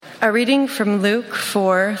A reading from Luke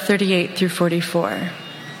 4:38 through 44.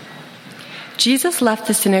 Jesus left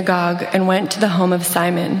the synagogue and went to the home of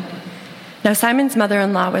Simon. Now Simon's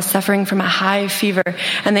mother-in-law was suffering from a high fever,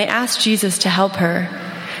 and they asked Jesus to help her.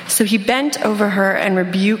 So he bent over her and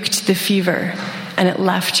rebuked the fever, and it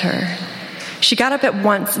left her. She got up at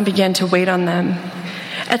once and began to wait on them.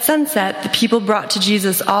 At sunset, the people brought to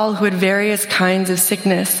Jesus all who had various kinds of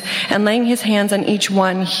sickness, and laying his hands on each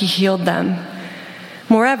one, he healed them.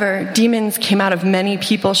 Moreover, demons came out of many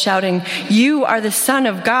people shouting, "You are the Son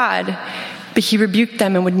of God." But he rebuked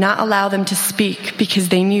them and would not allow them to speak because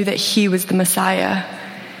they knew that he was the Messiah.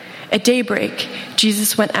 At daybreak,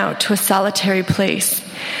 Jesus went out to a solitary place.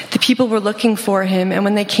 The people were looking for him, and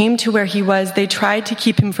when they came to where he was, they tried to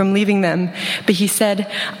keep him from leaving them. But he said,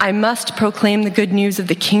 "I must proclaim the good news of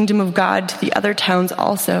the kingdom of God to the other towns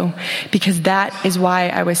also, because that is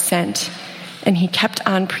why I was sent." And he kept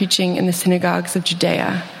on preaching in the synagogues of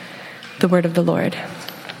Judea. The word of the Lord.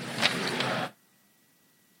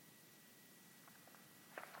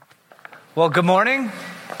 Well, good morning.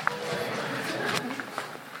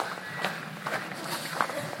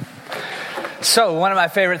 So, one of my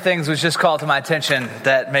favorite things was just called to my attention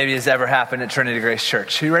that maybe has ever happened at Trinity Grace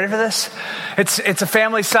Church. Are you ready for this? It's a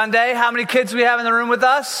family Sunday. How many kids do we have in the room with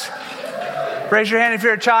us? Raise your hand if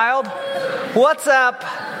you're a child. What's up?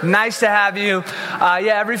 Nice to have you.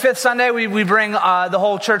 Every fifth Sunday we bring the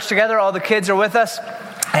whole church together. All the kids are with us.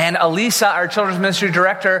 And Elisa, our children's ministry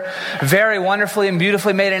director, very wonderfully and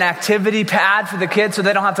beautifully made an activity pad for the kids so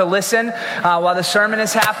they don't have to listen while the sermon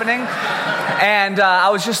is happening. And I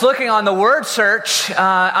was just looking on the word search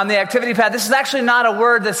on the activity pad. This is actually not a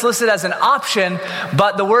word that's listed as an option,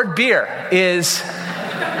 but the word beer is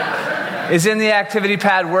in the activity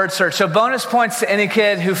pad word search. So bonus points to any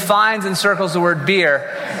kid who finds and circles the word beer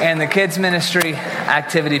in the kids ministry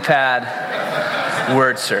activity pad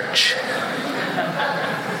word search.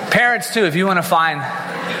 Parents too, if you want to find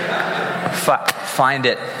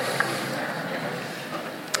it.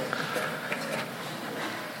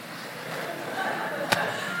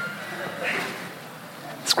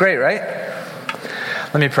 It's great, right?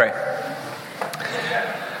 Let me pray.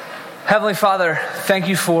 Heavenly Father, thank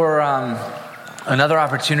you for another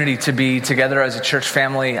opportunity to be together as a church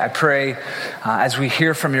family. I pray as we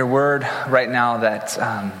hear from your word right now that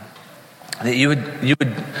you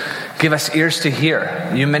would give us ears to hear.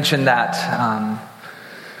 You mentioned that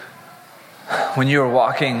when you were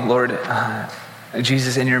walking, Lord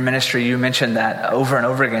Jesus, in your ministry, you mentioned that over and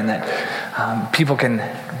over again, that people can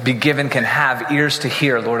have ears to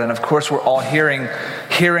hear, Lord. And of course, we're all hearing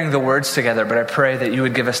the words together, but I pray that you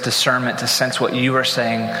would give us discernment to sense what you are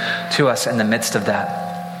saying to us in the midst of that.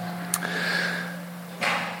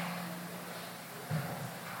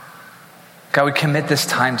 God, we commit this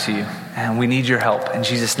time to you, and we need your help. In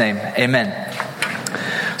Jesus' name, amen.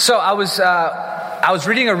 So I was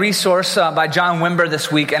reading a resource by John Wimber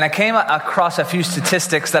this week, and I came across a few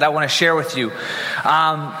statistics that I want to share with you.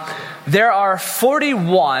 There are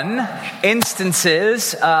 41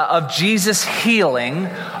 instances of Jesus healing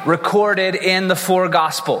recorded in the four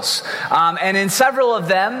Gospels. And in several of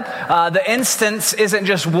them, the instance isn't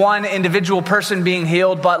just one individual person being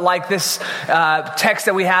healed, but like this text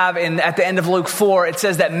that we have at the end of Luke 4, it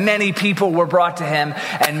says that many people were brought to him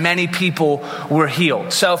and many people were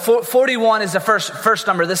healed. So 41 is the first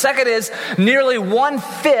number. The second is nearly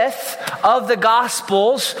 1/5 of the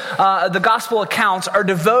Gospels, the Gospel accounts are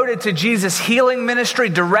devoted to Jesus' healing ministry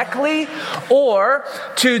directly or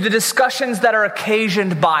to the discussions that are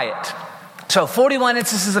occasioned by it. So 41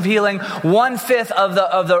 instances of healing, 1/5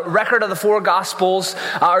 of the record of the four Gospels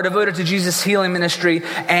are devoted to Jesus' healing ministry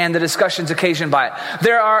and the discussions occasioned by it.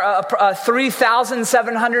 There are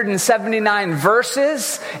 3,779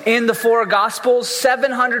 verses in the four Gospels.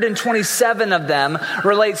 727 of them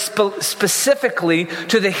relate specifically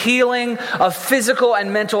to the healing of physical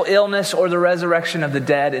and mental illness or the resurrection of the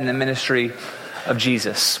dead in the ministry of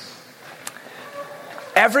Jesus.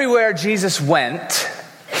 Everywhere Jesus went,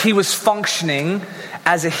 he was functioning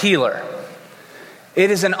as a healer.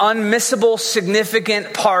 It is an unmissable,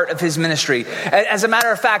 significant part of his ministry. As a matter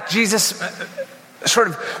of fact, Jesus sort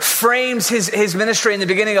of frames his ministry in the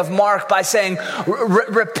beginning of Mark by saying,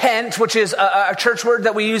 repent, which is a church word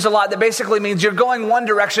that we use a lot that basically means you're going one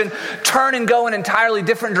direction, turn and go an entirely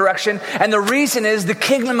different direction. And the reason is the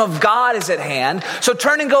kingdom of God is at hand. So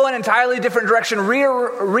turn and go an entirely different direction,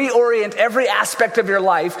 reorient every aspect of your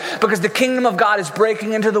life because the kingdom of God is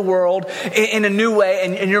breaking into the world in a new way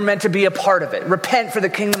and you're meant to be a part of it. Repent, for the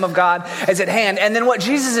kingdom of God is at hand. And then what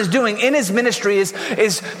Jesus is doing in his ministry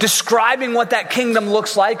is describing what that kingdom kingdom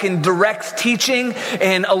looks like in direct teaching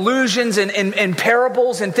and allusions and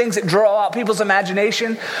parables and things that draw out people's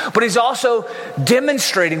imagination. But he's also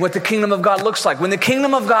demonstrating what the kingdom of God looks like. When the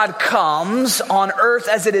kingdom of God comes on earth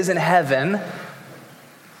as it is in heaven,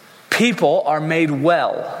 people are made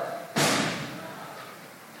well.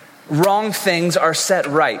 Wrong things are set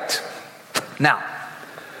right. Now,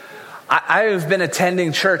 I have been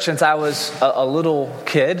attending church since I was a little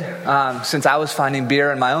kid, since I was finding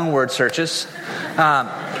beer in my own word searches.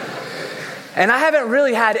 And I haven't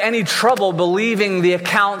really had any trouble believing the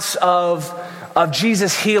accounts of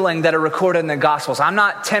Jesus healing that are recorded in the Gospels. I'm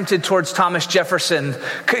not tempted towards Thomas Jefferson,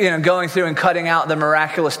 going through and cutting out the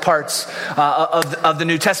miraculous parts of the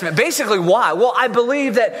New Testament. Basically, why? Well, I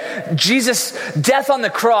believe that Jesus' death on the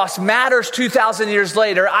cross matters 2,000 years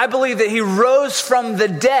later. I believe that he rose from the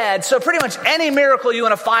dead. So pretty much any miracle you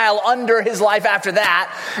want to file under his life after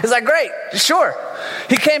that is like, great, sure.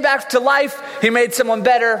 He came back to life. He made someone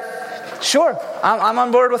better. Sure, I'm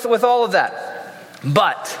on board with all of that.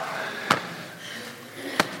 But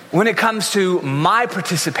when it comes to my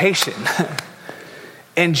participation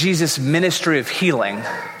in Jesus' ministry of healing,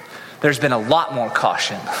 there's been a lot more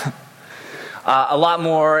caution. A lot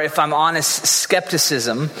more, if I'm honest,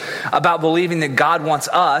 skepticism about believing that God wants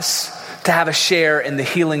us to have a share in the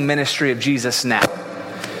healing ministry of Jesus now.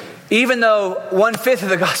 Even though 1/5 of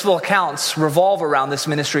the gospel accounts revolve around this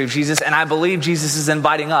ministry of Jesus, and I believe Jesus is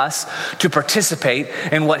inviting us to participate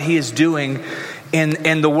in what he is doing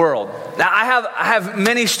in the world. Now, I have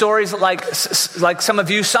many stories like some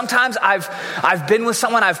of you. Sometimes I've been with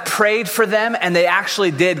someone, I've prayed for them, and they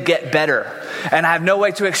actually did get better. And I have no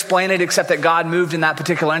way to explain it except that God moved in that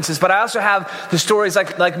particular instance. But I also have the stories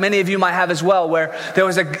like many of you might have as well, where there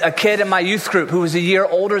was a kid in my youth group who was a year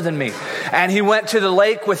older than me. And he went to the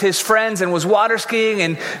lake with his friends and was water skiing,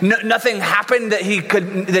 and nothing happened that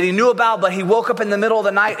he knew about, but he woke up in the middle of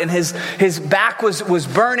the night and his back was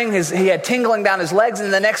burning, he had tingling down his legs,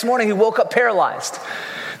 and the next morning he woke up paralyzed.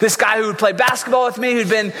 This guy who would play basketball with me, who'd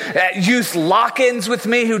been at youth lock-ins with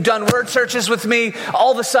me, who'd done word searches with me,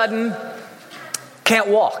 all of a sudden can't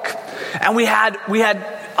walk. And we had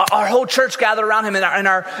our whole church gathered around him, and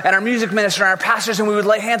our music minister and our pastors, and we would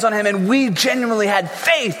lay hands on him, and we genuinely had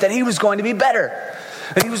faith that he was going to be better,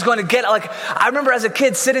 that he was going to get, I remember as a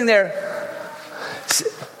kid sitting there.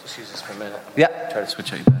 Just use this for a minute. Yeah. Try to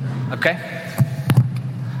switch out you better. Okay.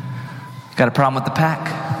 Got a problem with the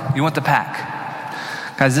pack? You want the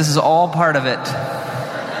pack? Guys, this is all part of it.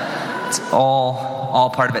 It's all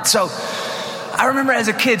part of it. So I remember as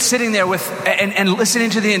a kid sitting there and listening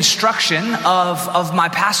to the instruction of my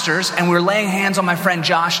pastors, and we were laying hands on my friend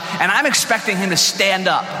Josh, and I'm expecting him to stand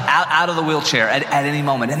up out of the wheelchair at any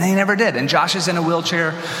moment, and they never did. And Josh is in a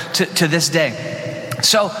wheelchair to this day.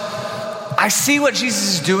 So I see what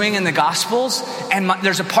Jesus is doing in the Gospels, and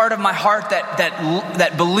there's a part of my heart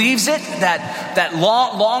that believes it, that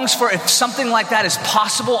longs for, if something like that is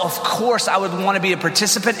possible, of course I would want to be a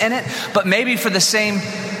participant in it, but maybe for the same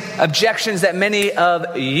objections that many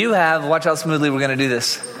of you have. Watch how smoothly we're going to do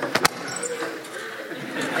this.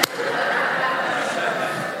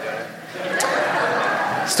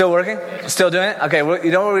 Still working? Still doing it? Okay,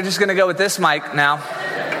 we're just going to go with this mic now.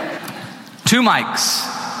 2 mics.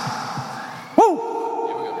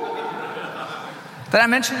 Did I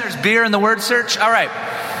mention there's beer in the word search? All right.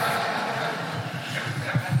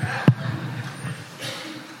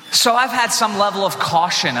 So I've had some level of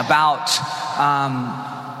caution about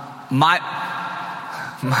my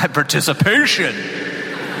participation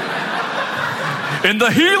in the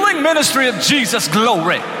healing ministry of Jesus.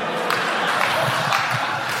 Glory.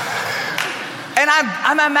 And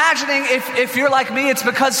I'm imagining if you're like me, it's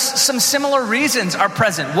because some similar reasons are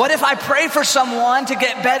present. What if I pray for someone to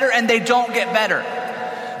get better and they don't get better?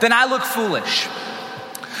 Then I look foolish.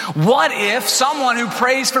 What if someone who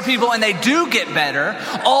prays for people and they do get better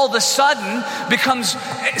all of a sudden becomes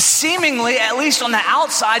seemingly, at least on the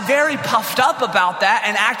outside, very puffed up about that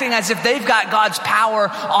and acting as if they've got God's power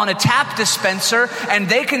on a tap dispenser and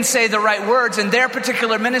they can say the right words in their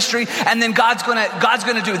particular ministry, and then God's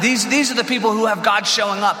gonna do it. These are the people who have God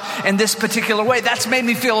showing up in this particular way. That's made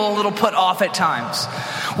me feel a little put off at times.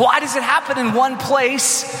 Why does it happen in one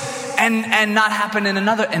place and not happen in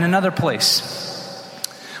another place?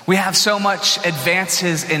 We have so much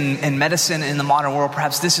advances in medicine in the modern world.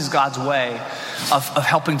 Perhaps this is God's way of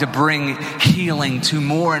helping to bring healing to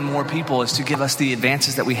more and more people, is to give us the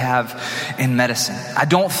advances that we have in medicine. I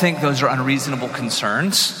don't think those are unreasonable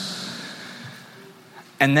concerns.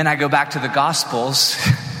 And then I go back to the Gospels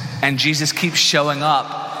and Jesus keeps showing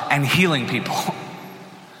up and healing people.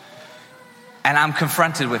 And I'm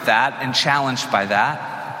confronted with that and challenged by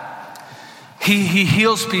that. He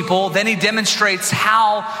heals people. Then he demonstrates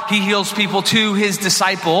how he heals people to his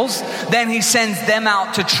disciples. Then he sends them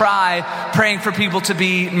out to try praying for people to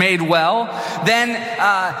be made well. Then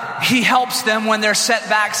he helps them when there's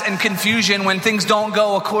setbacks and confusion, when things don't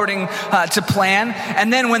go according to plan.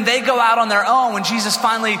 And then when they go out on their own, when Jesus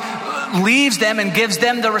finally leaves them and gives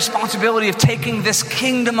them the responsibility of taking this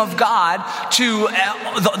kingdom of God to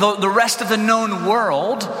the rest of the known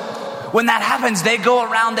world, when that happens, they go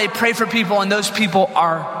around, they pray for people, and those people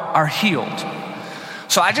are healed.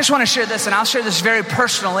 So I just want to share this, and I'll share this very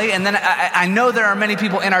personally, and then I know there are many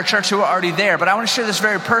people in our church who are already there, but I want to share this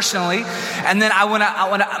very personally, and then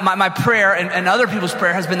my prayer and other people's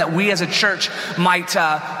prayer has been that we as a church might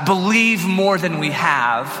believe more than we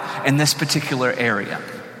have in this particular area.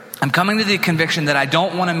 I'm coming to the conviction that I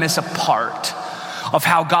don't want to miss a part of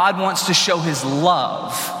how God wants to show his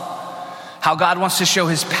love, how God wants to show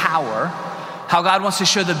his power, how God wants to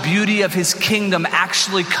show the beauty of his kingdom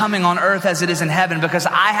actually coming on earth as it is in heaven, because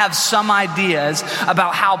I have some ideas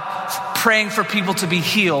about how praying for people to be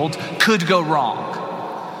healed could go wrong.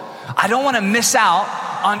 I don't want to miss out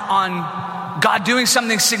on God doing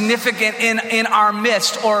something significant in our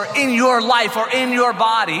midst or in your life or in your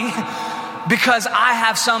body, because I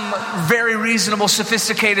have some very reasonable,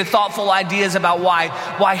 sophisticated, thoughtful ideas about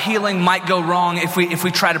why healing might go wrong if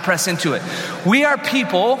we try to press into it. We are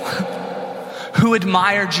people who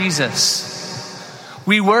admire Jesus.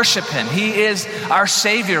 We worship him. He is our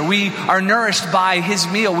Savior. We are nourished by his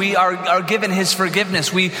meal. We are given his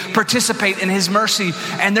forgiveness. We participate in his mercy.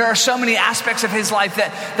 And there are so many aspects of his life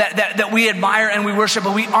that we admire and we worship.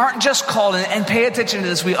 But we aren't just called, and pay attention to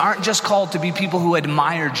this, we aren't just called to be people who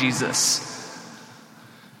admire Jesus,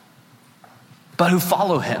 but who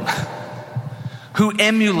follow him, who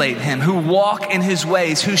emulate him, who walk in his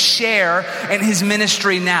ways, who share in his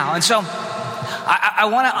ministry now. And so I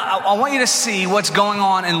want you to see what's going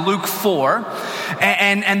on in Luke 4,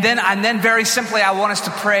 and then very simply I want us to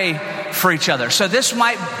pray for each other. So this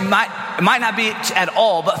might not be at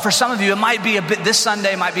all, but for some of you it might be a bit. This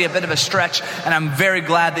Sunday might be a bit of a stretch, and I'm very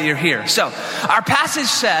glad that you're here. So our passage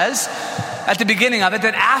says at the beginning of it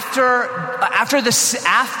that after the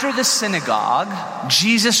synagogue,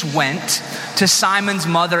 Jesus went to Simon's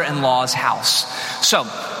mother-in-law's house. So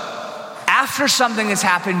after something has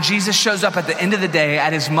happened, Jesus shows up at the end of the day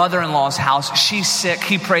at his mother-in-law's house. She's sick.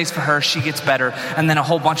 He prays for her. She gets better. And then a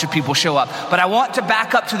whole bunch of people show up. But I want to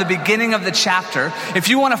back up to the beginning of the chapter. If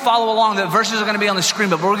you want to follow along, the verses are going to be on the screen,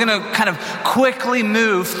 but we're going to kind of quickly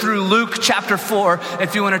move through Luke chapter 4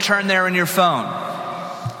 if you want to turn there in your phone.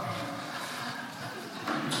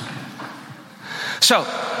 So,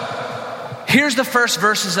 here's the first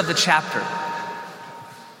verses of the chapter.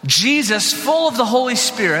 Jesus, full of the Holy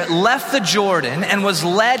Spirit, left the Jordan and was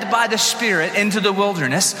led by the Spirit into the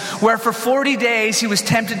wilderness, where for 40 days he was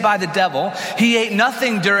tempted by the devil. He ate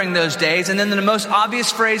nothing during those days, and then the most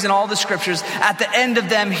obvious phrase in all the scriptures, at the end of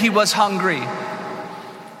them, he was hungry.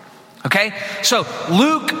 Okay, so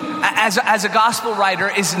Luke, as a gospel writer,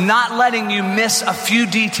 is not letting you miss a few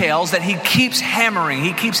details that he keeps hammering.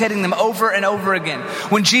 He keeps hitting them over and over again.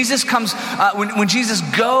 When Jesus comes, when Jesus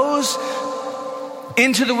goes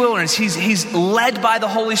into the wilderness, he's led by the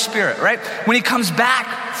Holy Spirit, right? When he comes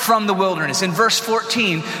back from the wilderness, in verse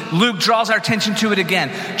 14, Luke draws our attention to it again.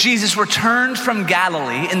 Jesus returned from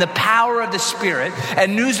Galilee in the power of the Spirit,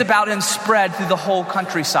 and news about him spread through the whole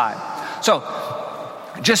countryside. So,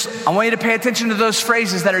 I want you to pay attention to those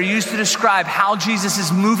phrases that are used to describe how Jesus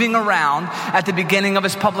is moving around at the beginning of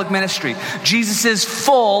his public ministry. Jesus is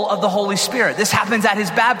full of the Holy Spirit. This happens at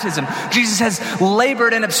his baptism. Jesus has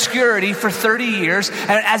labored in obscurity for 30 years,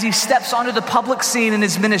 and as he steps onto the public scene in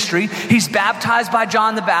his ministry, he's baptized by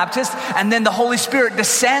John the Baptist, and then the Holy Spirit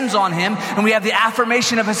descends on him, and we have the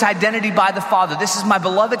affirmation of his identity by the Father. This is my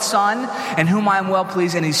beloved Son, in whom I am well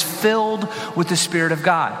pleased, and he's filled with the Spirit of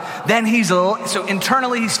God. Then so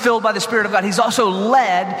internally, he's filled by the Spirit of God. He's also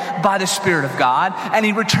led by the Spirit of God, and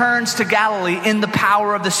he returns to Galilee in the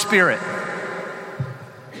power of the Spirit.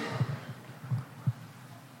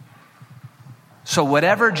 So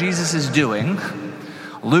whatever Jesus is doing,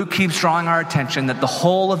 Luke keeps drawing our attention that the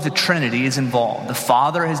whole of the Trinity is involved. The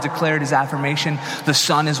Father has declared his affirmation, the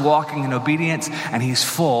Son is walking in obedience, and he's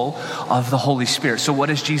full of the Holy Spirit. So what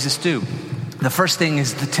does Jesus do? The first thing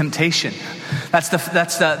is the temptation. That's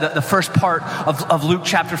the first part of Luke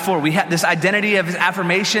chapter 4. We have this identity of his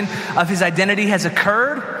affirmation of his identity has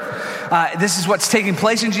occurred. This is what's taking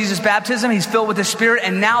place in Jesus' baptism. He's filled with the Spirit,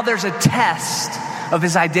 and now there's a test of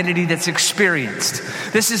his identity that's experienced.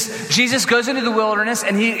 Jesus goes into the wilderness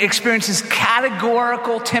and he experiences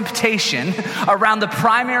categorical temptation around the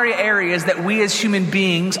primary areas that we as human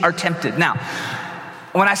beings are tempted. Now,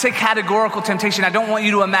 when I say categorical temptation, I don't want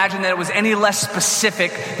you to imagine that it was any less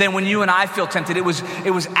specific than when you and I feel tempted. It was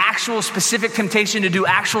actual specific temptation to do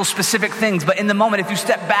actual specific things. But in the moment, if you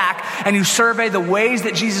step back and you survey the ways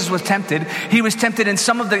that Jesus was tempted, he was tempted in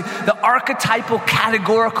some of the archetypal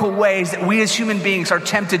categorical ways that we as human beings are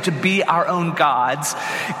tempted to be our own gods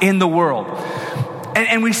in the world.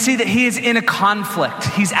 And we see that he is in a conflict.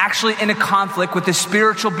 He's actually in a conflict with the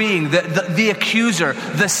spiritual being, the accuser,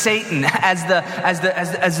 the Satan, as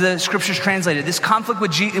the scriptures translate it. This conflict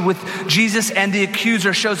with Jesus and the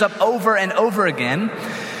accuser shows up over and over again.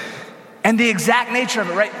 And the exact nature of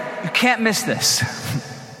it, right? You can't miss this.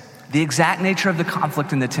 The exact nature of the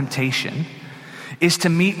conflict and the temptation is to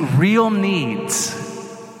meet real needs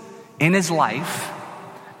in his life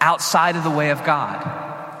outside of the way of God.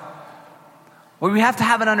 Well, we have to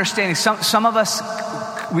have an understanding. Some of us,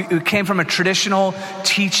 we came from a traditional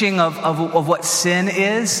teaching of what sin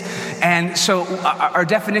is. And so our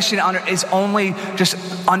definition is only just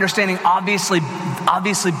understanding obviously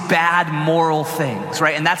bad moral things,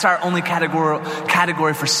 right? And that's our only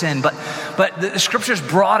category for sin. But the scriptures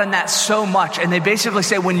broaden that so much. And they basically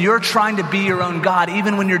say when you're trying to be your own God,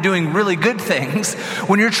 even when you're doing really good things,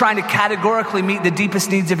 when you're trying to categorically meet the deepest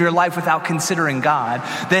needs of your life without considering God,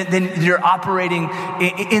 then you're operating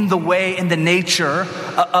in the nature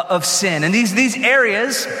of sin. And these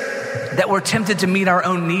areas that we're tempted to meet our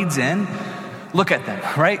own needs in, look at them,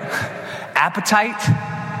 right?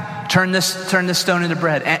 Appetite, turn this stone into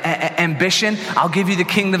bread. Ambition, I'll give you the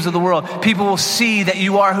kingdoms of the world. People will see that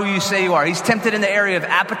you are who you say you are. He's tempted in the area of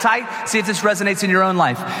appetite. See if this resonates in your own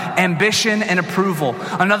life. Ambition and approval.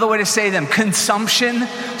 Another way to say them, consumption,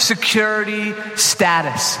 security,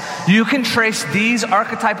 status. You can trace these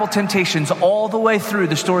archetypal temptations all the way through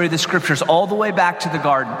the story of the scriptures, all the way back to the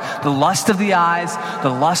garden. The lust of the eyes, the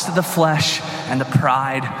lust of the flesh, and the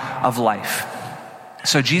pride of life.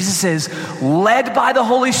 So Jesus is led by the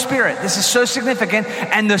Holy Spirit. This is so significant.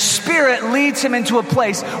 And the Spirit leads him into a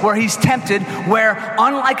place where he's tempted, where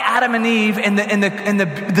unlike Adam and Eve in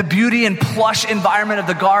the beauty and plush environment of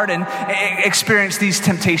the garden experienced these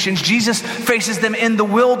temptations, Jesus faces them in the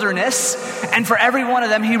wilderness. And for every one of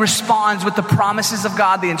them, he responds with the promises of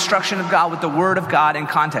God, the instruction of God, with the word of God in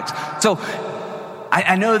context. So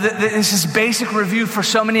I know that this is basic review for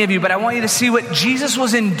so many of you, but I want you to see what Jesus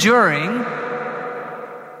was enduring.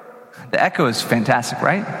 The echo is fantastic,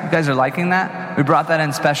 right? You guys are liking that? We brought that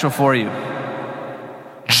in special for you.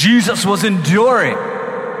 Jesus was enduring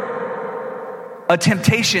a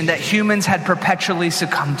temptation that humans had perpetually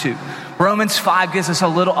succumbed to. Romans 5 gives us a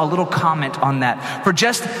little comment on that. For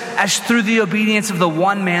just as through the obedience of the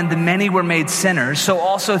one man, the many were made sinners, so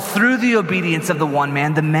also through the obedience of the one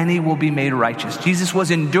man, the many will be made righteous. Jesus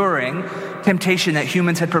was enduring temptation that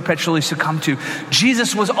humans had perpetually succumbed to.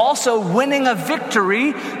 Jesus was also winning a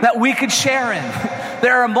victory that we could share in.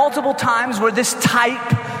 There are multiple times where this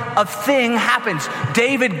type of thing happens.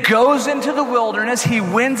 David goes into the wilderness, he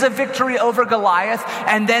wins a victory over Goliath,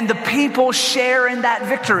 and then the people share in that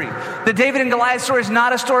victory. The David and Goliath story is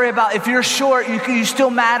not a story about if you're short, you still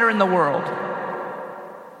matter in the world.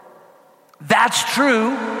 That's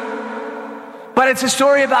true. But it's a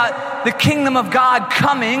story about the kingdom of God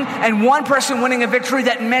coming and one person winning a victory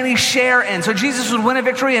that many share in. So Jesus would win a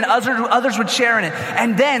victory and others would share in it.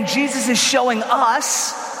 And then Jesus is showing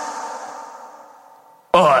us.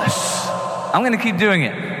 I'm going to keep doing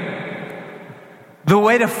it. The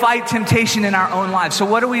way to fight temptation in our own lives. So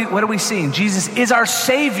what are we seeing? Jesus is our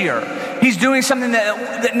Savior. He's doing something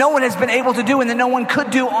that no one has been able to do and that no one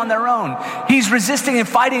could do on their own. He's resisting and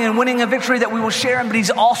fighting and winning a victory that we will share in, but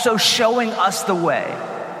he's also showing us the way.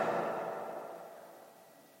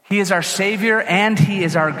 He is our Savior and he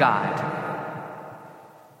is our guide.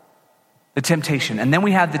 The temptation. And then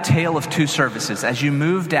we have the tale of two services. As you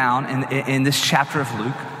move down in this chapter of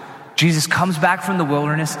Luke, Jesus comes back from the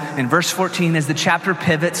wilderness. In verse 14, as the chapter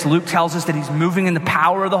pivots, Luke tells us that he's moving in the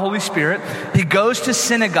power of the Holy Spirit. He goes to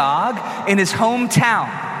synagogue in his hometown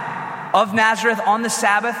of Nazareth on the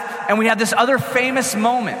Sabbath. And we have this other famous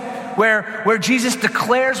moment where Jesus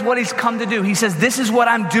declares what he's come to do. He says, this is what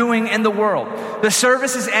I'm doing in the world. The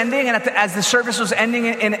service is ending, and as the service was ending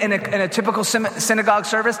in a typical synagogue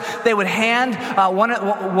service, they would hand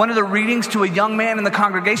one of the readings to a young man in the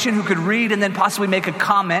congregation who could read and then possibly make a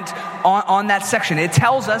comment on that section. It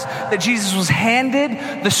tells us that Jesus was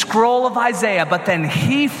handed the scroll of Isaiah, but then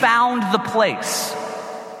he found the place.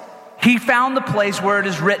 He found the place where it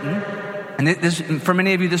is written, And this, for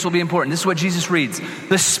many of you, this will be important. This is what Jesus reads.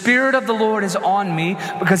 The Spirit of the Lord is on me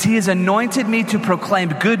because he has anointed me to proclaim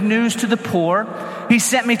good news to the poor. He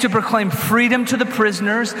sent me to proclaim freedom to the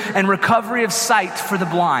prisoners and recovery of sight for the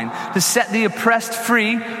blind, to set the oppressed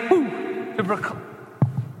free,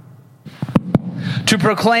 to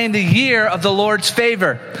proclaim the year of the Lord's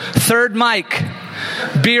favor. Third mic,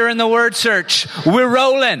 beer in the word search. We're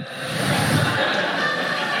rolling.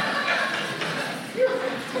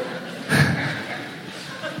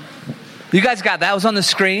 You guys got that? It was on the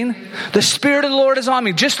screen. The Spirit of the Lord is on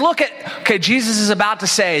me. Just look at, okay, Jesus is about to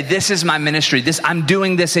say, this is my ministry. I'm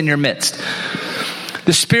doing this in your midst.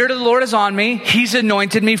 The Spirit of the Lord is on me. He's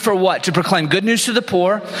anointed me for what? To proclaim good news to the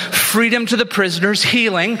poor, freedom to the prisoners,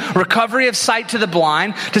 healing, recovery of sight to the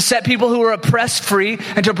blind, to set people who are oppressed free,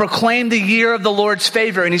 and to proclaim the year of the Lord's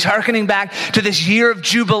favor. And he's hearkening back to this year of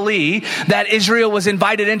Jubilee that Israel was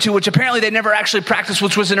invited into, which apparently they never actually practiced,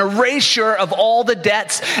 which was an erasure of all the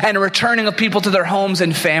debts and a returning of people to their homes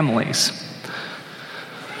and families.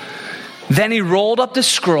 Then he rolled up the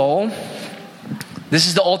scroll. This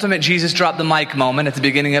is the ultimate Jesus drop the mic moment at the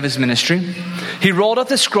beginning of his ministry. He rolled up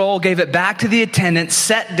the scroll, gave it back to the attendant,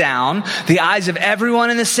 sat down. The eyes of everyone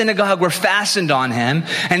in the synagogue were fastened on him.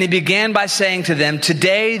 And he began by saying to them,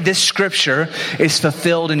 today this scripture is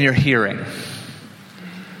fulfilled in your hearing.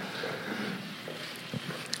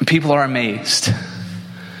 People are amazed.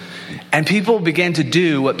 And people begin to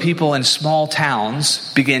do what people in small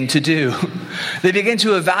towns begin to do. They begin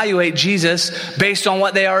to evaluate Jesus based on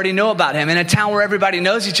what they already know about him. In a town where everybody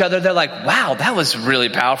knows each other, they're like, wow, that was really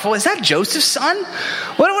powerful. Is that Joseph's son?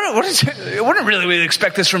 I wouldn't really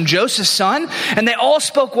expect this from Joseph's son. And they all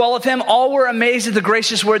spoke well of him. All were amazed at the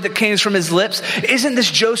gracious word that came from his lips. Isn't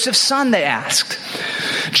this Joseph's son? They asked.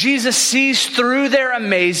 Jesus sees through their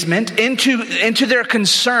amazement into their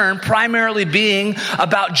concern, primarily being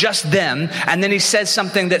about just them. And then he says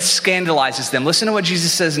something that scandalizes them. Listen to what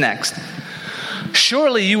Jesus says next.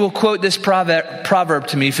 Surely you will quote this proverb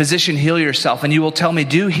to me, physician, heal yourself. And you will tell me,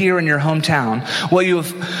 do here in your hometown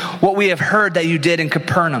what we have heard that you did in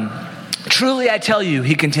Capernaum. Truly I tell you,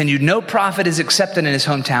 he continued, no prophet is accepted in his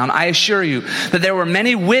hometown. I assure you that there were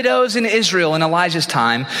many widows in Israel in Elijah's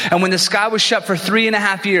time. And when the sky was shut for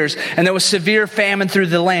 3.5 years and there was severe famine through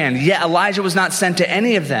the land, yet Elijah was not sent to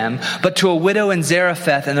any of them, but to a widow in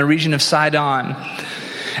Zarephath in the region of Sidon.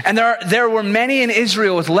 And there were many in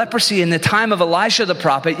Israel with leprosy in the time of Elisha the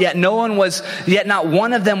prophet, yet not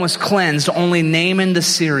one of them was cleansed, only Naaman the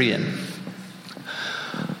Syrian.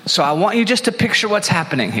 So I want you just to picture what's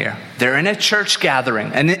happening here. They're in a church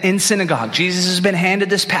gathering and in synagogue. Jesus has been handed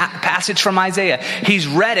this passage from Isaiah. He's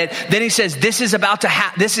read it. Then he says, this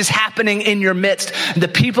is happening in your midst. The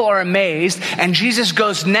people are amazed. And Jesus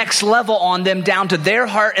goes next level on them down to their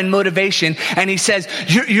heart and motivation. And he says,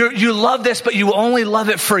 you love this, but you only love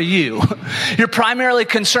it for you. You're primarily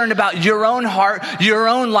concerned about your own heart, your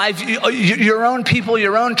own life, your own people,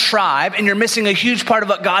 your own tribe. And you're missing a huge part of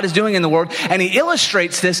what God is doing in the world. And he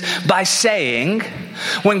illustrates this by saying,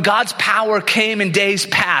 when God's power came in days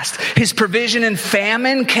past, his provision in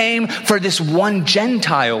famine came for this one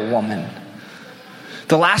Gentile woman.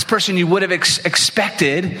 The last person you would have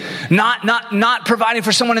expected, not providing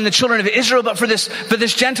for someone in the children of Israel, but for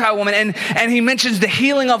this Gentile woman. And he mentions the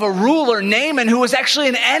healing of a ruler, Naaman, who was actually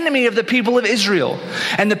an enemy of the people of Israel.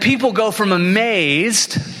 And the people go from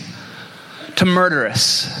amazed to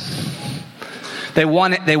murderous. They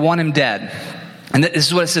want him dead. And this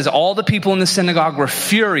is what it says. All the people in the synagogue were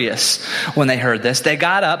furious when they heard this. They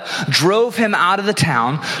got up, drove him out of the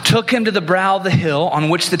town, took him to the brow of the hill on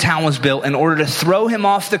which the town was built in order to throw him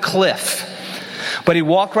off the cliff. But he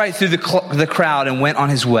walked right through the crowd and went on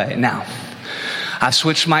his way. Now, I've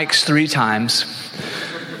switched mics 3 times.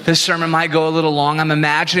 This sermon might go a little long. I'm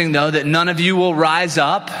imagining, though, that none of you will rise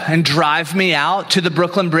up and drive me out to the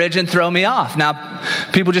Brooklyn Bridge and throw me off. Now,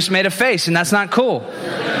 people just made a face, and that's not cool.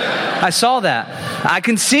 I saw that. I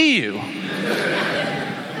can see you.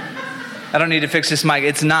 I don't need to fix this mic.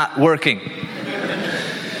 It's not working.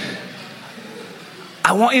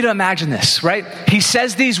 I want you to imagine this, right? He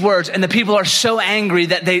says these words and the people are so angry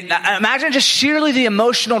that imagine just sheerly the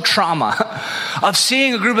emotional trauma of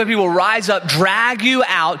seeing a group of people rise up, drag you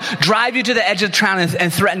out, drive you to the edge of the town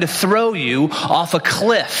and threaten to throw you off a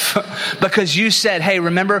cliff because you said, hey,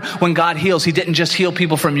 remember when God heals, he didn't just heal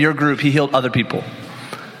people from your group, he healed other people.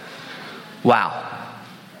 Wow.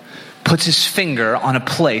 Puts his finger on a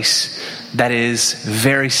place that is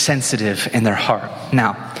very sensitive in their heart.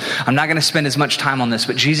 Now, I'm not going to spend as much time on this,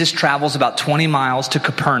 but Jesus travels about 20 miles to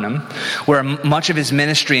Capernaum, where much of his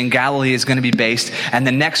ministry in Galilee is going to be based. And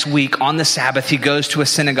the next week on the Sabbath, he goes to a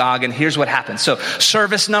synagogue, and here's what happens. So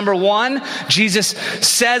service number 1, Jesus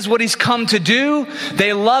says what he's come to do.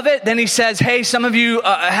 They love it. Then he says, hey, some of you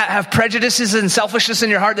have prejudices and selfishness in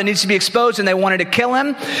your heart that needs to be exposed, and they wanted to kill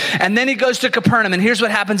him. And then he goes to Capernaum, and here's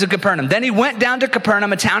what happens in Capernaum. Then he went down to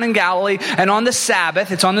Capernaum, a town in Galilee, and on the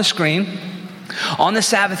Sabbath, it's on the screen, on the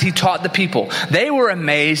Sabbath, he taught the people. They were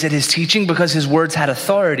amazed at his teaching because his words had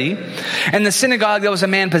authority. In the synagogue, there was a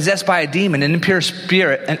man possessed by a demon, an impure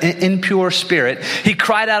spirit. He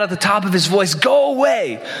cried out at the top of his voice, "Go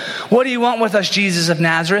away! What do you want with us, Jesus of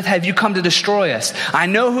Nazareth? Have you come to destroy us? I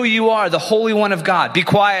know who you are, the Holy One of God." "Be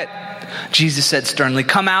quiet," Jesus said sternly.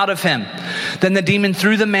 "Come out of him." Then the demon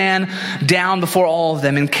threw the man down before all of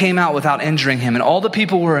them and came out without injuring him. And all the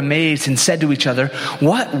people were amazed and said to each other,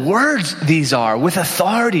 "What words these are! With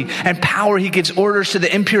authority and power he gives orders to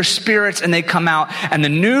the impure spirits and they come out." And the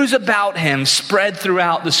news about him spread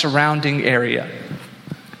throughout the surrounding area.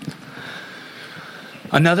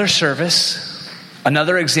 Another service,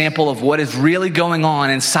 another example of what is really going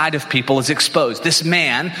on inside of people is exposed. This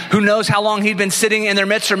man, who knows how long he'd been sitting in their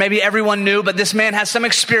midst, or maybe everyone knew, but this man has some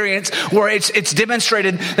experience where it's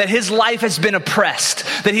demonstrated that his life has been oppressed,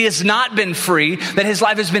 that he has not been free, that his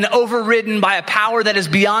life has been overridden by a power that is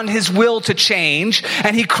beyond his will to change.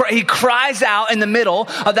 And he cries out in the middle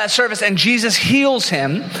of that service, and Jesus heals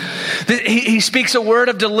him. He speaks a word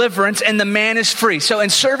of deliverance, and the man is free. So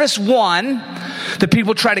in service 1, the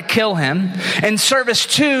people try to kill him. In service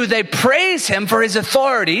 2, they praise him for his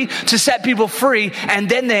authority to set people free, and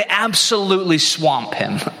then they absolutely swamp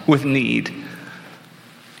him with need.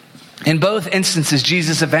 In both instances,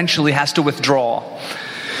 Jesus eventually has to withdraw.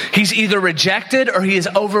 He's either rejected or he is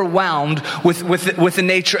overwhelmed with the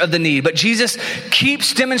nature of the need. But Jesus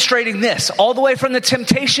keeps demonstrating this all the way from the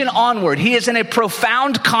temptation onward. He is in a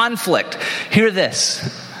profound conflict. Hear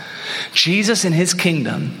this. Jesus and his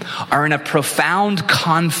kingdom are in a profound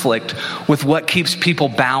conflict with what keeps people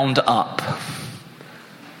bound up.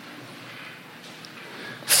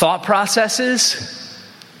 Thought processes,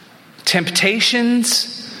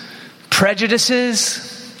 temptations,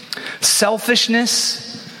 prejudices,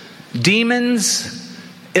 selfishness, demons,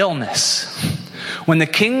 illness. When the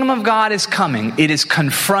kingdom of God is coming, it is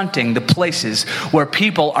confronting the places where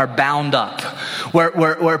people are bound up,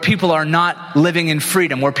 where people are not living in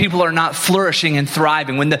freedom, where people are not flourishing and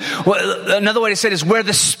thriving. Another way to say it is, where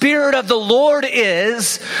the Spirit of the Lord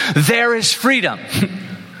is, there is freedom.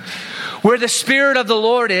 Where the Spirit of the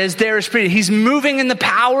Lord is, there is freedom. He's moving in the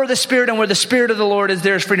power of the Spirit, and where the Spirit of the Lord is,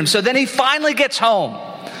 there is freedom. So then he finally gets home.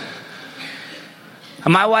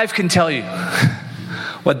 And my wife can tell you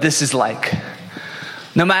what this is like.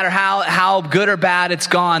 No matter how good or bad it's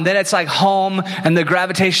gone, then it's like home and the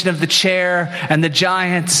gravitation of the chair and the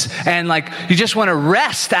giants, and like you just want to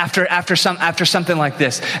rest after something like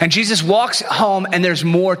this. And Jesus walks home, and there's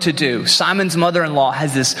more to do. Simon's mother-in-law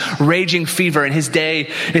has this raging fever, and his day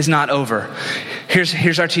is not over.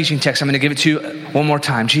 Here's our teaching text. I'm going to give it to you one more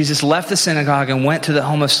time. Jesus left the synagogue and went to the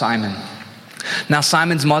home of Simon. Now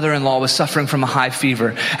Simon's mother-in-law was suffering from a high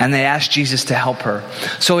fever, and they asked Jesus to help her.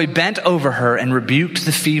 So he bent over her and rebuked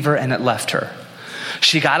the fever, and it left her.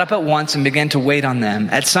 She got up at once and began to wait on them.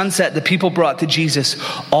 At sunset, the people brought to Jesus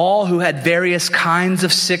all who had various kinds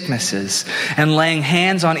of sicknesses, and laying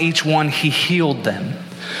hands on each one, he healed them.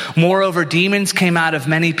 Moreover, demons came out of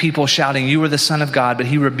many people shouting, "You are the Son of God," but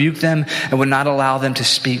he rebuked them and would not allow them to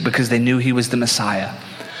speak because they knew he was the Messiah.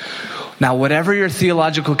 Now, whatever your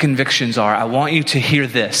theological convictions are, I want you to hear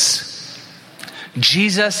this.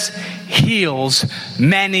 Jesus heals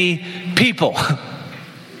many people.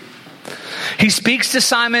 He speaks to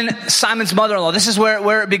Simon's mother-in-law. This is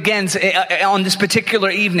where it begins on this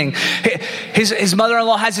particular evening. His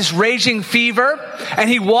mother-in-law has this raging fever, and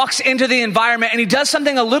he walks into the environment, and he does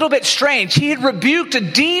something a little bit strange. He had rebuked a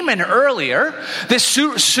demon earlier, this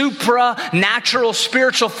supernatural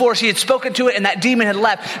spiritual force. He had spoken to it, and that demon had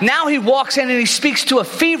left. Now he walks in and he speaks to a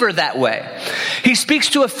fever that way. He speaks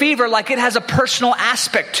to a fever like it has a personal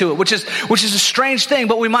aspect to it, which is a strange thing.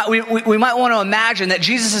 But we might want to imagine that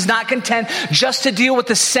Jesus is not content just to deal with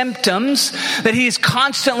the symptoms, that he is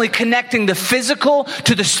constantly connecting the physical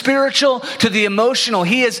to the spiritual to the emotional.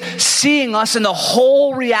 He is seeing us in the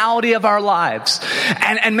whole reality of our lives.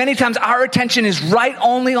 And many times our attention is right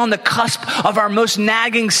only on the cusp of our most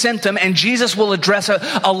nagging symptom, and Jesus will address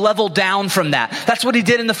a level down from that. That's what he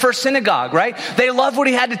did in the first synagogue, right? They loved what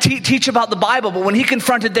he had to teach about the Bible, but when he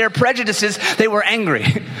confronted their prejudices, they were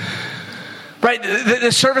angry. Right?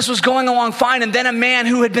 The service was going along fine, and then a man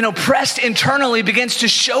who had been oppressed internally begins to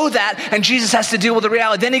show that, and Jesus has to deal with the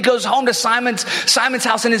reality. Then he goes home to Simon's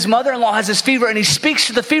house, and his mother-in-law has this fever, and he speaks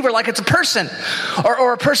to the fever like it's a person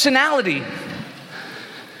or a personality.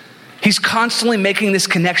 He's constantly making this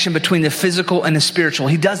connection between the physical and the spiritual.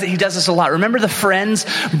 He does this a lot. Remember the friends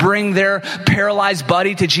bring their paralyzed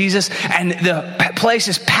buddy to Jesus, and the place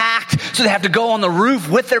is packed, so they have to go on the roof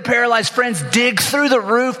with their paralyzed friends, dig through the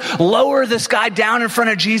roof, lower this guy down in front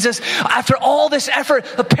of Jesus. After all this effort,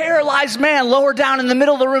 the paralyzed man lowered down in the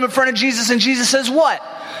middle of the room in front of Jesus, and Jesus says, what?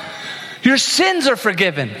 Your sins are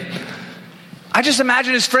forgiven. I just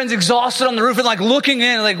imagine his friends exhausted on the roof and like looking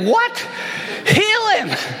in, like, what? Heal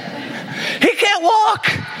him. He can't walk.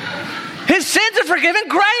 His sins are forgiven.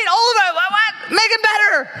 Great. All of it. What? Make it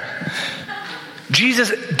better.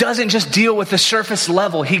 Jesus doesn't just deal with the surface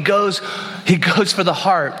level. He goes for the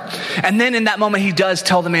heart. And then in that moment, he does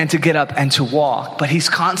tell the man to get up and to walk. But he's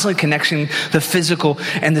constantly connecting the physical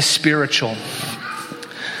and the spiritual.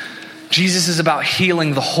 Jesus is about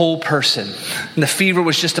healing the whole person. And the fever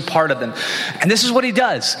was just a part of them. And this is what he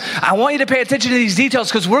does. I want you to pay attention to these details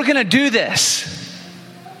because we're going to do this.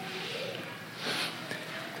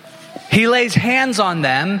 He lays hands on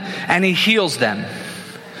them and he heals them.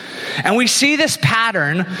 And we see this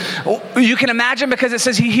pattern. You can imagine, because it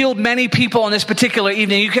says he healed many people on this particular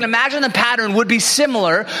evening. You can imagine the pattern would be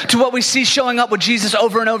similar to what we see showing up with Jesus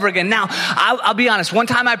over and over again. Now, I'll be honest. One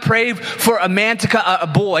time I prayed for a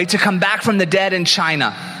boy to come back from the dead in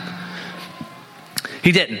China.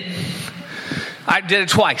 He didn't. I did it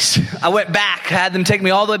twice. I went back, had them take me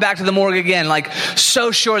all the way back to the morgue again, like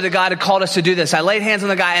so sure that God had called us to do this. I laid hands on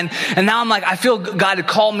the guy, and now I'm like, I feel God had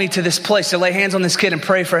called me to this place to lay hands on this kid and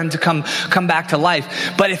pray for him to come back to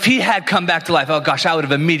life. But if he had come back to life, oh gosh, I would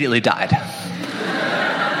have immediately died.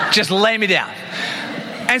 Just lay me down.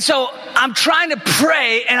 And so I'm trying to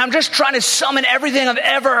pray, and I'm just trying to summon everything I've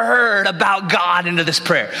ever heard about God into this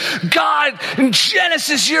prayer. God, in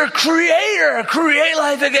Genesis, you're a creator. Create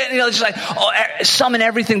life again. Just like summon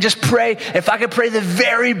everything. Just pray. If I could pray the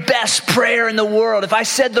very best prayer in the world, if I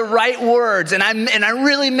said the right words, and I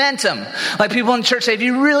really meant them, like people in church say, if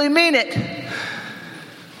you really mean it.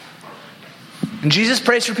 And Jesus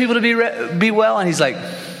prays for people to be well, and he's like,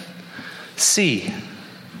 see,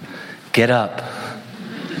 get up.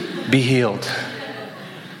 Be healed.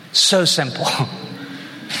 So simple.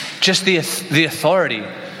 Just the authority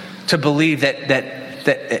to believe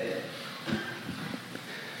that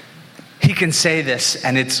he can say this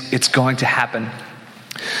and it's going to happen.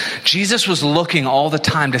 Jesus was looking all the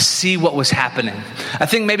time to see what was happening. I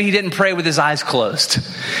think maybe he didn't pray with his eyes closed.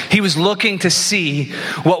 He was looking to see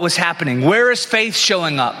what was happening. Where is faith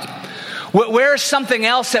showing up? Where is something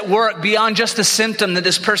else at work beyond just the symptom that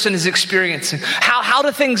this person is experiencing? How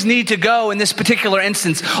do things need to go in this particular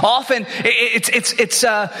instance? Often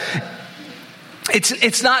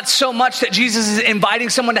it's not so much that Jesus is inviting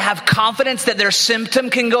someone to have confidence that their symptom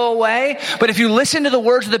can go away. But if you listen to the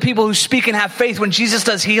words of the people who speak and have faith when Jesus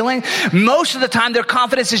does healing, most of the time their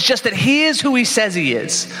confidence is just that he is who he says he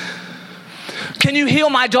is. Can you heal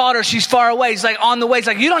my daughter? She's far away. He's like on the way. He's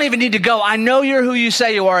like, you don't even need to go. I know you're who you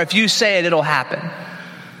say you are. If you say it, it'll happen.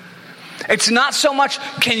 It's not so much,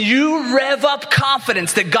 can you rev up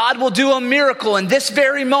confidence that God will do a miracle in this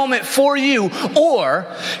very moment for you? Or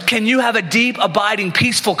can you have a deep, abiding,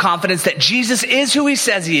 peaceful confidence that Jesus is who he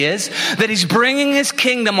says he is, that he's bringing his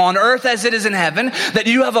kingdom on earth as it is in heaven, that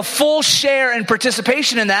you have a full share and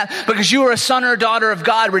participation in that because you are a son or a daughter of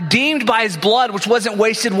God, redeemed by his blood, which wasn't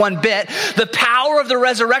wasted one bit. The power of the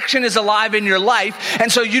resurrection is alive in your life.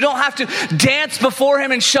 And so you don't have to dance before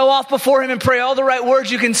him and show off before him and pray all the right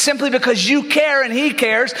words. You can simply, because you care and he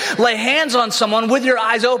cares, lay hands on someone with your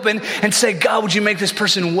eyes open and say, God, would you make this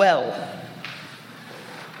person well?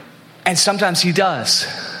 And sometimes he does.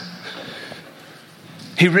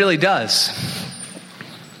 He really does.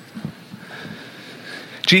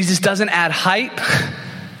 Jesus doesn't add hype.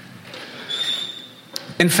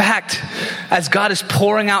 In fact, as God is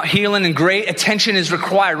pouring out healing and great attention is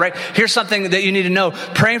required, right? Here's something that you need to know.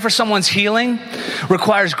 Praying for someone's healing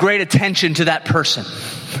requires great attention to that person.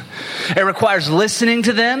 It requires listening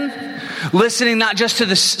to them, listening not just to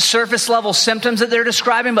the surface level symptoms that they're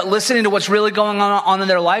describing, but listening to what's really going on in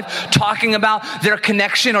their life, talking about their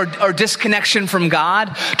connection or disconnection from God,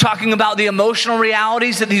 talking about the emotional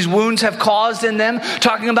realities that these wounds have caused in them,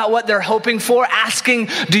 talking about what they're hoping for, asking,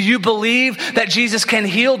 do you believe that Jesus can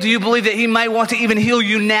heal? Do you believe that he might want to even heal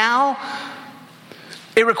you now?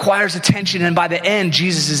 It requires attention, and by the end,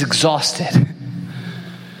 Jesus is exhausted.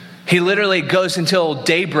 He literally goes until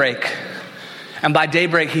daybreak. And by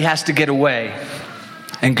daybreak, he has to get away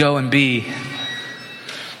and go and be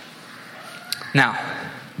Now,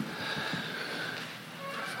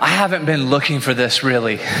 I haven't been looking for this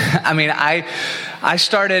really. I mean, I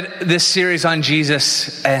started this series on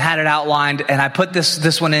Jesus and had it outlined, and I put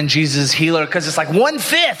this one in, Jesus Healer, because it's like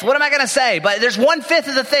 1/5. What am I going to say? But there's 1/5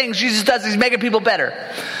 of the things Jesus does. He's making people better.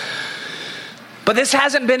 But this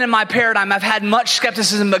hasn't been in my paradigm. I've had much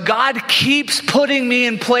skepticism, but God keeps putting me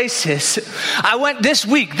in places. I went this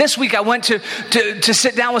week I went to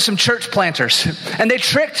sit down with some church planters, and they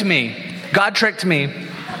tricked me. God tricked me.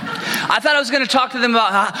 I thought I was going to talk to them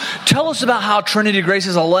about tell us about how Trinity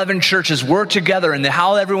Grace's 11 churches work together and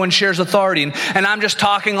how everyone shares authority. And I'm just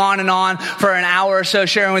talking on and on for an hour or so,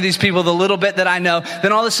 sharing with these people the little bit that I know.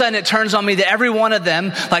 Then all of a sudden it turns on me that every one of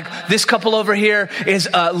them, like this couple over here, is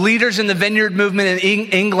leaders in the Vineyard movement in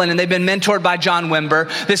England, and they've been mentored by John Wimber.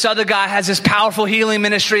 This other guy has this powerful healing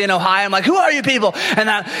ministry in Ohio. I'm like, who are you people?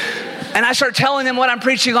 And I start telling them what I'm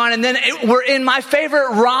preaching on, and then we're in my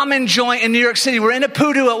favorite ramen joint in New York City. We're in a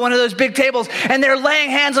Pudu at one of those big tables, and they're laying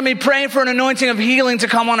hands on me, praying for an anointing of healing to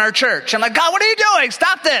come on our church. I'm like, God, what are you doing?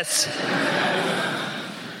 Stop this.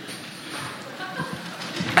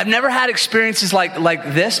 I've never had experiences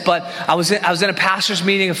like this, but I was in a pastor's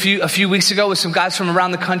meeting a few weeks ago with some guys from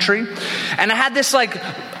around the country, and I had this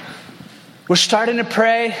we're starting to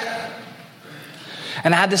pray,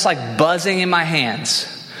 and I had this buzzing in my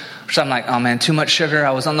hands. So I'm like, oh man, too much sugar.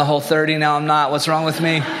 I was on the Whole30, now I'm not. What's wrong with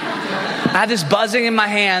me? I had this buzzing in my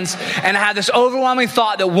hands, and I had this overwhelming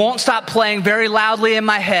thought that won't stop playing very loudly in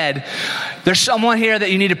my head. There's someone here that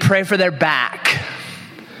you need to pray for their back.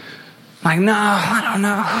 I'm like, no, I don't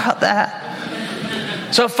know about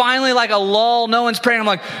that. So finally, a lull, no one's praying. I'm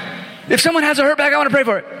like, if someone has a hurt back, I want to pray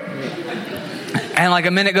for it. And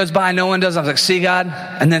a minute goes by, no one does. I was like, see, God?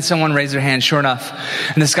 And then someone raised their hand, sure enough.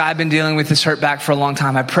 And this guy had been dealing with this hurt back for a long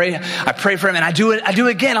time. I pray for him, and I do it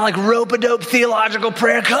again. I rope-a-dope theological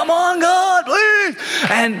prayer. Come on, God, please.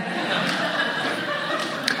 And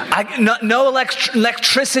no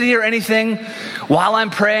electricity or anything. While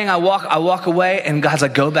I'm praying, I walk away, and God's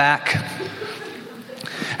like, go back.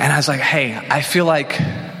 And I was like, hey, I feel like,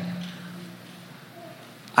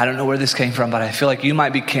 I don't know where this came from, but I feel like you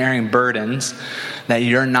might be carrying burdens that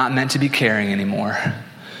you're not meant to be carrying anymore.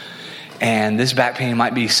 And this back pain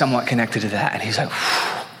might be somewhat connected to that. And he's like,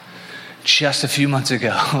 just a few months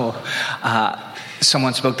ago,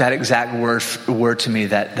 someone spoke that exact word to me,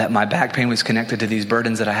 that my back pain was connected to these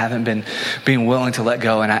burdens that I haven't been being willing to let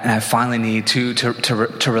go, and I finally need to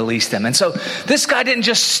release them. And so this guy didn't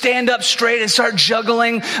just stand up straight and start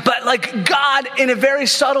juggling, but God in a very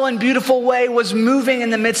subtle and beautiful way was moving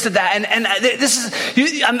in the midst of that. And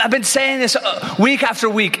I've been saying this week after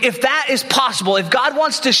week. If that is possible, if God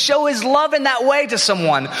wants to show his love in that way to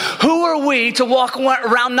someone, who are we to walk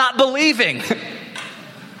around not believing?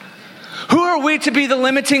 Who are we to be the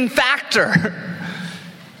limiting factor?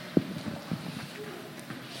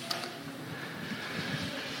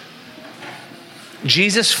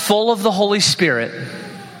 Jesus, full of the Holy Spirit,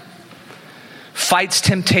 fights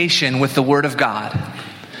temptation with the Word of God.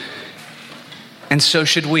 And so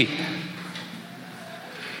should we.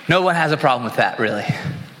 No one has a problem with that, really.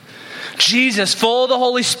 Jesus, full of the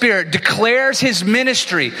Holy Spirit, declares his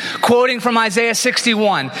ministry, quoting from Isaiah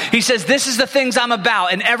 61. He says, this is the things I'm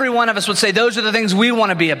about. And every one of us would say, those are the things we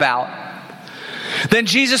want to be about. Then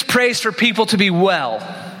Jesus prays for people to be well.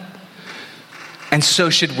 And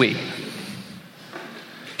so should we.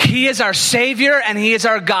 He is our Savior and he is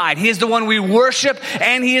our guide. He is the one we worship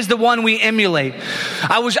and he is the one we emulate.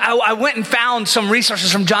 I went and found some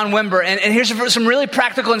resources from John Wimber, and here's some really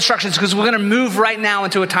practical instructions, because we're going to move right now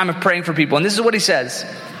into a time of praying for people. And this is what he says.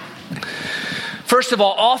 First of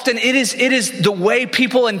all, often it is the way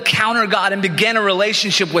people encounter God and begin a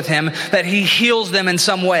relationship with him that he heals them in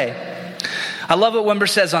some way. I love what Wimber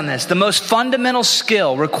says on this. The most fundamental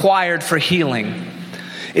skill required for healing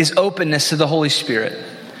is openness to the Holy Spirit,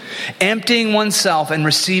 emptying oneself and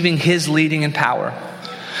receiving his leading and power.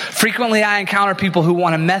 Frequently, I encounter people who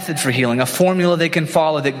want a method for healing, a formula they can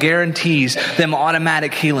follow that guarantees them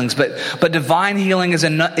automatic healings. But divine healing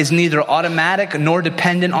is neither automatic nor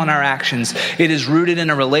dependent on our actions. It is rooted in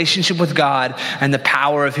a relationship with God and the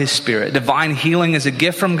power of his Spirit. Divine healing is a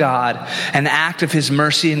gift from God, an act of his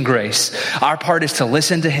mercy and grace. Our part is to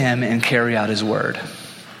listen to him and carry out his word.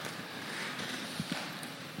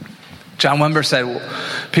 John Wimber said,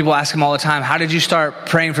 people ask him all the time, how did you start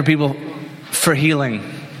praying for people for healing?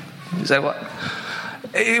 He said, well,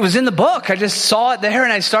 it was in the book. I just saw it there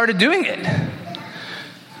and I started doing it.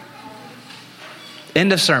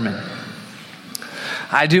 End of sermon.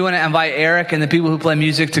 I do want to invite Eric and the people who play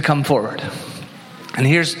music to come forward. And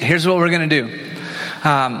here's what we're going to do.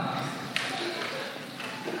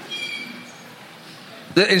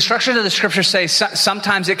 The instructions of the scripture say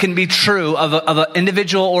sometimes it can be true of an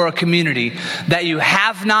individual or a community that you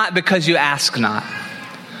have not because you ask not.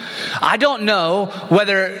 I don't know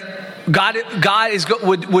whether God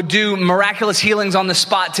would do miraculous healings on the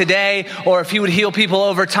spot today, or if he would heal people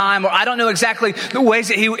over time, or I don't know exactly the ways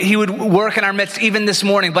that he would work in our midst even this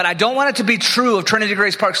morning. But I don't want it to be true of Trinity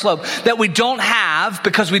Grace Park Slope that we don't have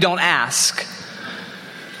because we don't ask.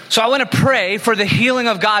 So I want to pray for the healing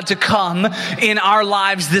of God to come in our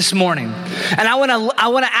lives this morning. And I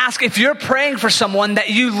want to ask, if you're praying for someone, that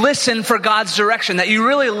you listen for God's direction, that you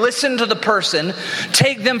really listen to the person,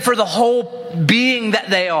 take them for the whole being that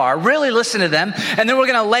they are. Really listen to them. And then we're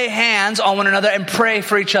going to lay hands on one another and pray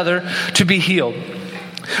for each other to be healed.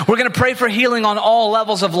 We're going to pray for healing on all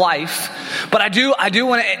levels of life, but I do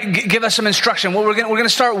want to give us some instruction. We're going to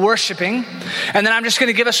start worshiping, and then I'm just going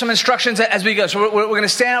to give us some instructions as we go. So we're going to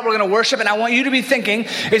stand up, we're going to worship, and I want you to be thinking,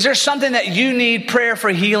 is there something that you need prayer for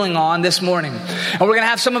healing on this morning? And we're going to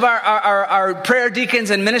have some of our prayer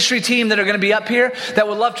deacons and ministry team that are going to be up here that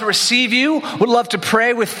would love to receive you, would love to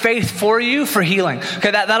pray with faith for you for healing.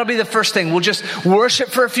 Okay, that'll be the first thing. We'll just worship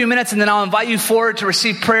for a few minutes, and then I'll invite you forward to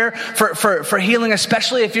receive prayer for healing,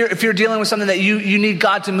 especially if you're dealing with something that you need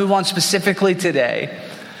God to move on specifically today.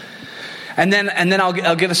 And then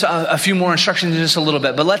I'll give us a few more instructions in just a little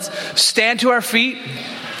bit. But let's stand to our feet.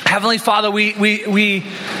 Heavenly Father, we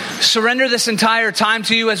surrender this entire time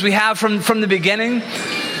to you as we have from the beginning.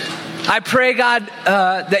 I pray, God,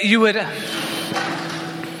 that you would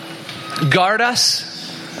guard us.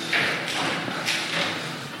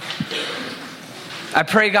 I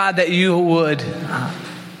pray, God, that you would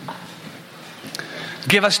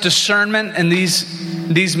give us discernment in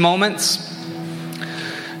these moments.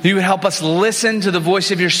 You would help us listen to the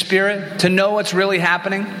voice of your Spirit, to know what's really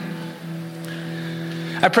happening.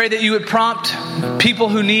 I pray that you would prompt people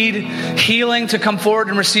who need healing to come forward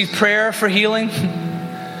and receive prayer for healing.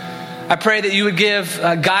 I pray that you would give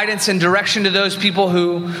guidance and direction to those people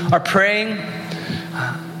who are praying.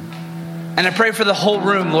 And I pray for the whole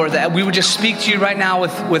room, Lord, that we would just speak to you right now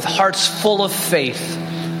with hearts full of faith.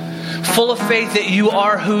 Full of faith that you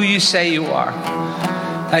are who you say you are.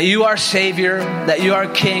 That you are Savior, that you are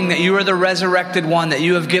King, that you are the resurrected one, that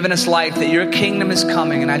you have given us life, that your kingdom is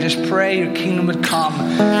coming. And I just pray your kingdom would come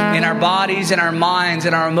in our bodies, in our minds,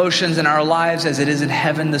 in our emotions, in our lives as it is in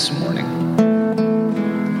heaven this morning.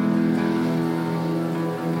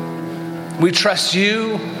 We trust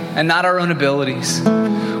you and not our own abilities.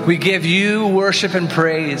 We give you worship and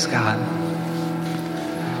praise, God.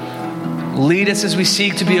 Lead us as we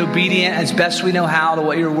seek to be obedient as best we know how to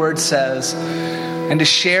what your word says, and to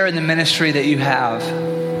share in the ministry that you have.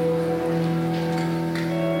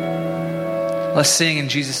 Let's sing in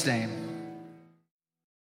Jesus' name.